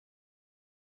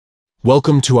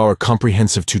Welcome to our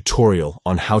comprehensive tutorial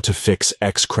on how to fix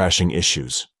X crashing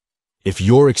issues. If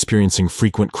you're experiencing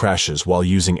frequent crashes while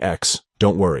using X,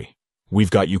 don't worry, we've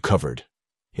got you covered.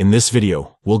 In this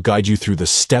video, we'll guide you through the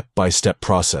step-by-step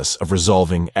process of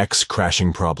resolving X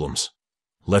crashing problems.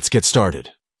 Let's get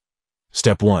started.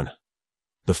 Step 1.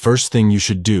 The first thing you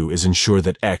should do is ensure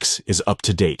that X is up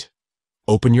to date.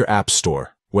 Open your App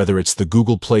Store, whether it's the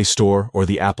Google Play Store or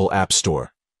the Apple App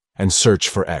Store, and search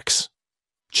for X.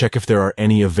 Check if there are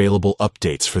any available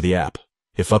updates for the app.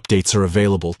 If updates are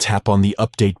available, tap on the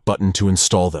Update button to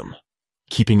install them.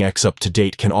 Keeping X up to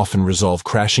date can often resolve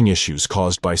crashing issues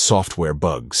caused by software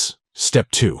bugs. Step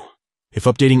 2. If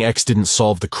updating X didn't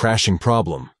solve the crashing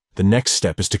problem, the next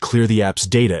step is to clear the app's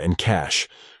data and cache.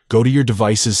 Go to your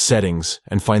device's settings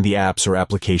and find the Apps or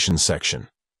Applications section.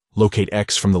 Locate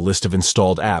X from the list of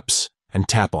installed apps and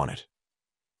tap on it.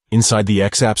 Inside the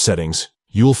X app settings,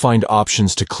 you'll find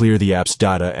options to clear the app's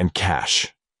data and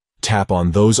cache. Tap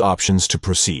on those options to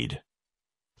proceed.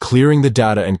 Clearing the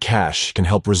data and cache can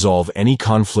help resolve any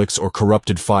conflicts or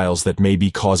corrupted files that may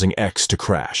be causing X to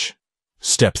crash.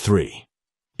 Step 3.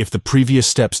 If the previous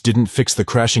steps didn't fix the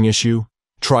crashing issue,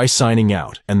 try signing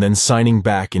out and then signing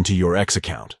back into your X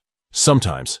account.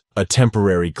 Sometimes, a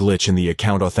temporary glitch in the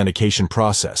account authentication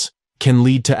process can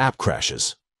lead to app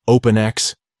crashes. Open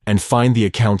X and find the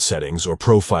account settings or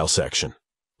profile section.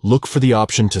 Look for the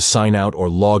option to sign out or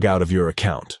log out of your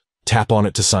account. Tap on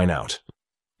it to sign out.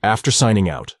 After signing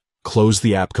out, close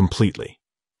the app completely,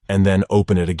 and then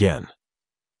open it again.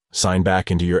 Sign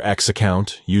back into your X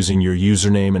account using your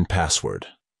username and password.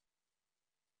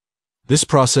 This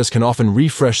process can often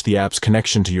refresh the app's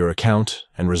connection to your account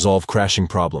and resolve crashing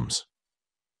problems.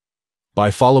 By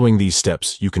following these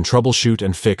steps, you can troubleshoot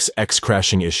and fix X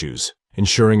crashing issues,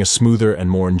 ensuring a smoother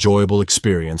and more enjoyable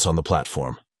experience on the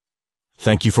platform.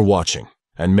 Thank you for watching,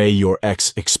 and may your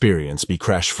X experience be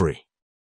crash-free.